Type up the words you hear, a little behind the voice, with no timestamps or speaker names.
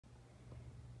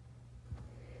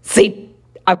See,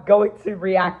 I'm going to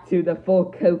react to the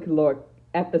full folklore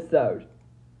episode.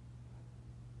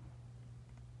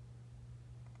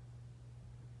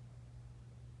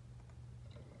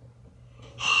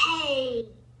 H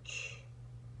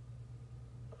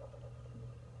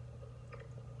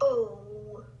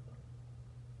O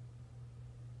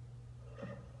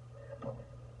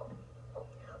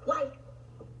Y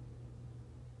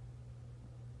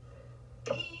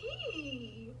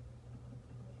P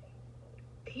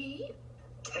P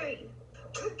T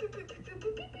T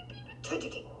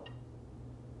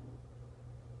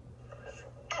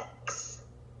X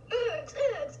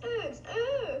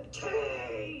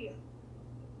T.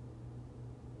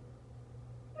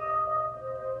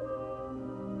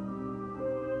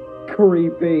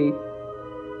 Creepy.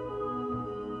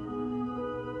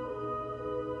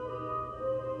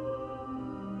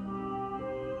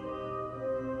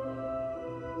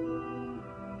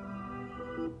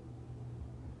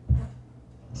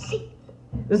 C.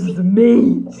 This is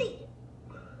me. C.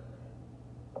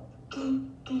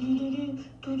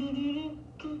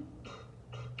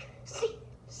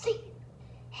 C.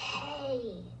 H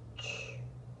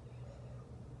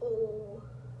O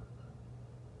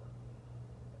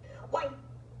Y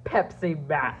Pepsi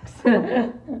Max.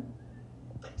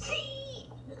 C.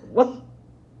 What?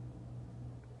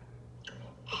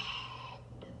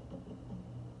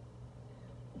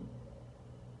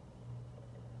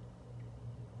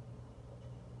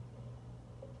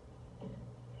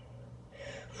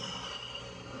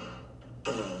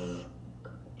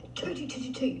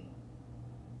 T.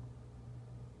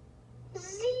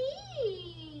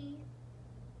 Z.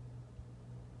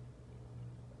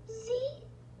 Z.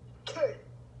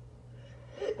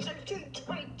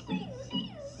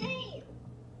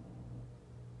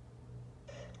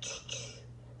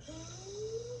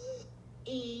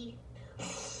 E.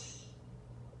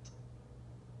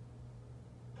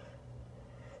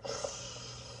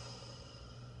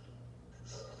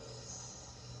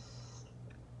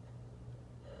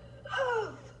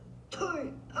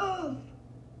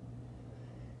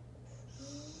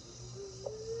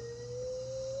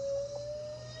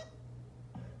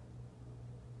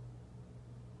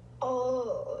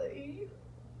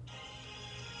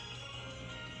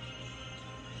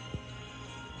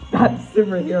 That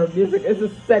superhero music is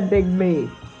ascending me.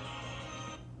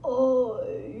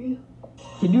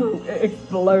 Can you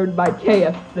explode my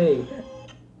KFC?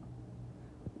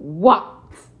 What?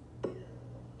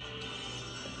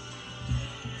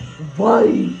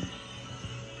 Why?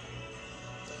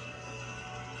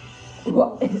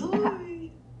 What is that?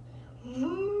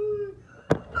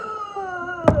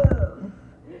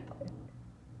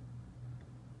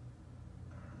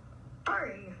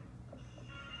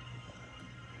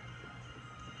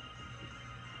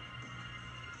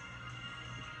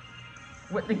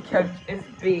 What the coach is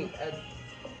being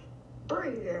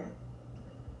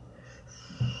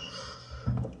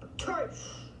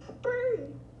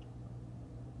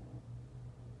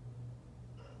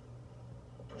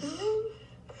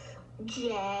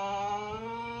J.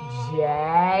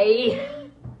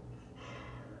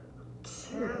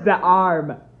 The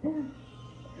arm.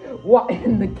 What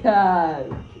in the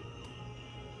coach?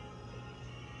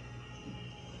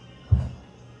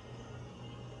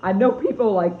 I know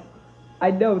people like,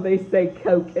 I know they say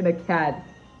Coke in a can.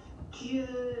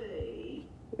 J.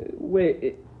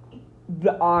 Wait,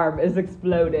 the arm is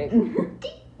exploding.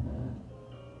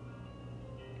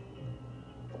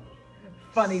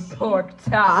 Funny pork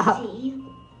chop. C.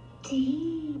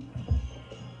 D.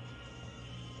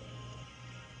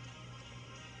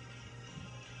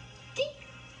 D.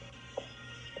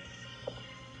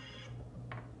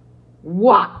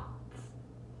 What?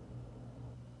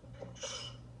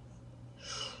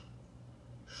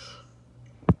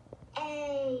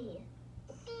 A.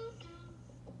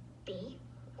 B.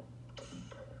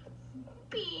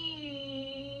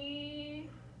 B.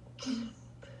 T.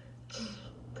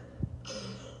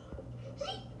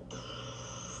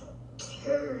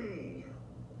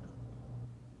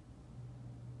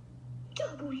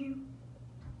 W.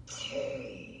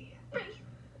 T.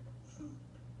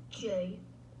 J.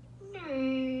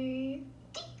 D.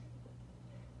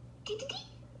 D. D.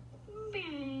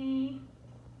 B.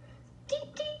 D.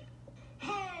 D.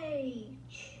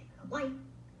 H. Y.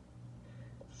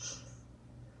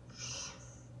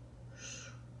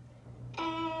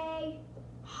 A.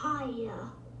 Higher.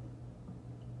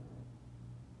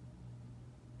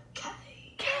 K.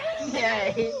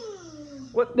 Yay.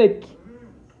 What the? T.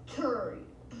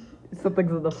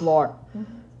 Something's on the floor.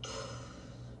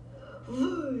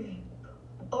 V.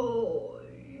 O.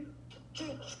 T.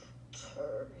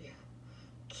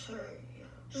 T.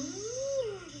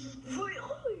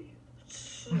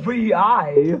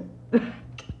 VI.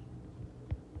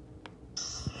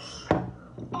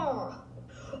 R.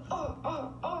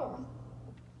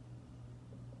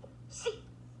 C.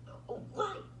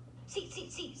 Y. C.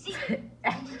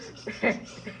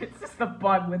 It's just the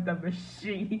bug with the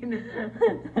machine.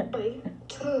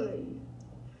 T.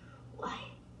 Y.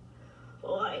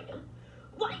 I.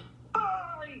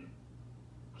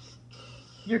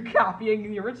 You're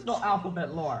copying the original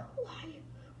alphabet lore. Y.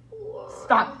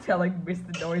 Stop telling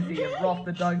Mr. Noisy and Rolf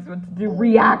the Dogs what to do.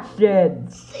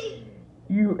 Reactions! C.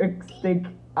 You think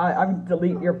I'm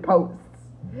delete your posts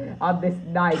on this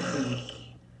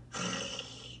Nike.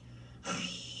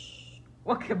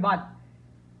 Well, come on.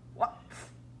 What?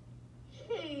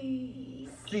 Hey.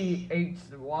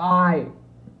 CHY.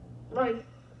 Right.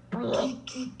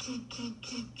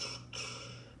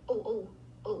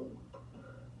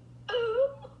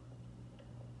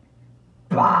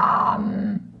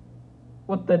 BAM!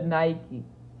 With the Nike.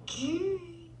 G.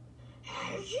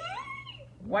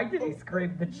 Why did he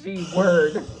scream the G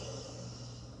word?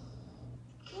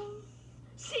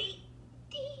 C.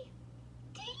 D.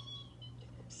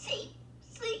 C.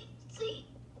 D. C.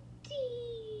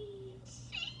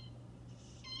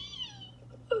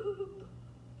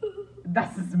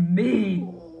 This is me.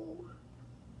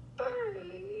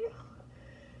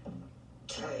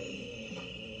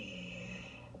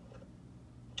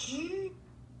 G.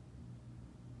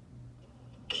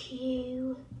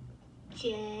 Q.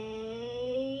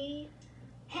 J.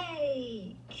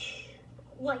 H.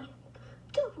 Y.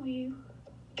 W.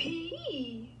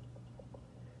 P.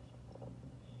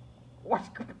 What?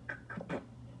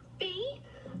 B.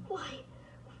 Y.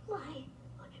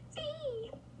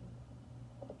 B.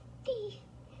 D.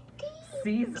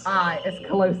 C's eye is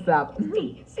close up.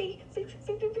 B. T.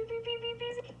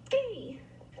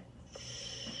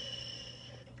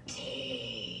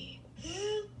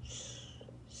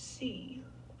 C.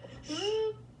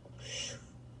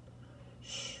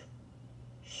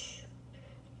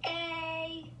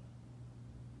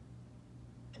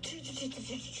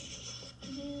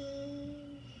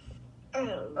 A.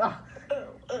 Ugh,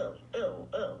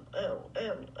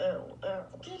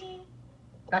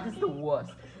 that is the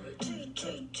worst.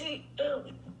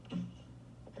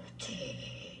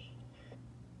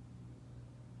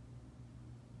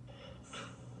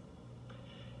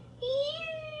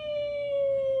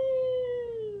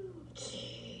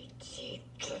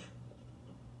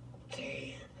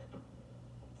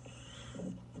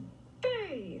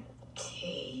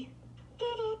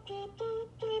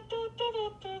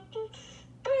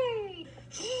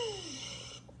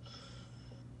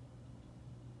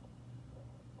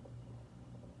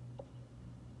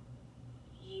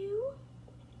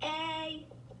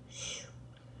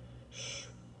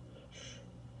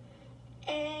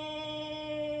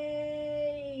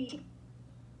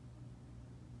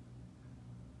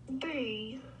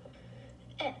 B.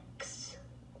 X.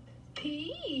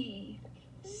 P.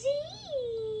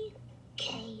 Z.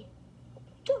 K.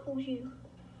 W.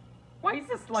 Why is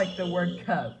this like the word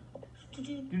cub?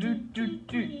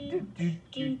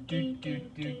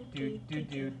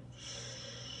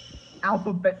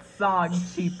 Alphabet song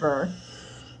cheaper.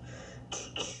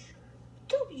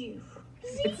 W.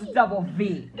 It's double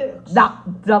V, X.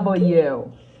 not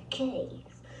W. K.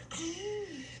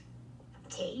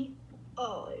 T.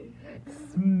 I.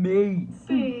 It's me.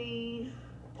 B.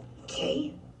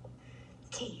 T.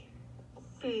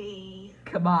 B.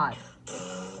 Come on.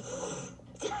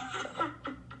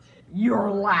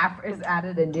 Your laugh is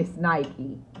added in this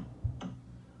Nike.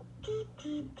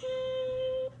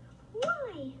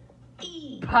 Y.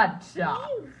 E. Punch up.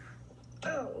 U.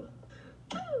 O.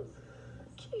 O.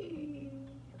 T.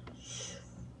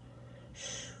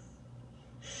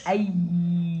 Ay.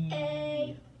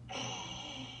 A.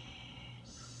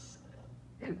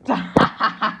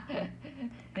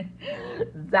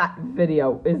 That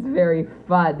video is very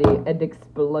funny and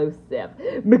explosive.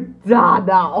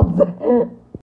 McDonald's.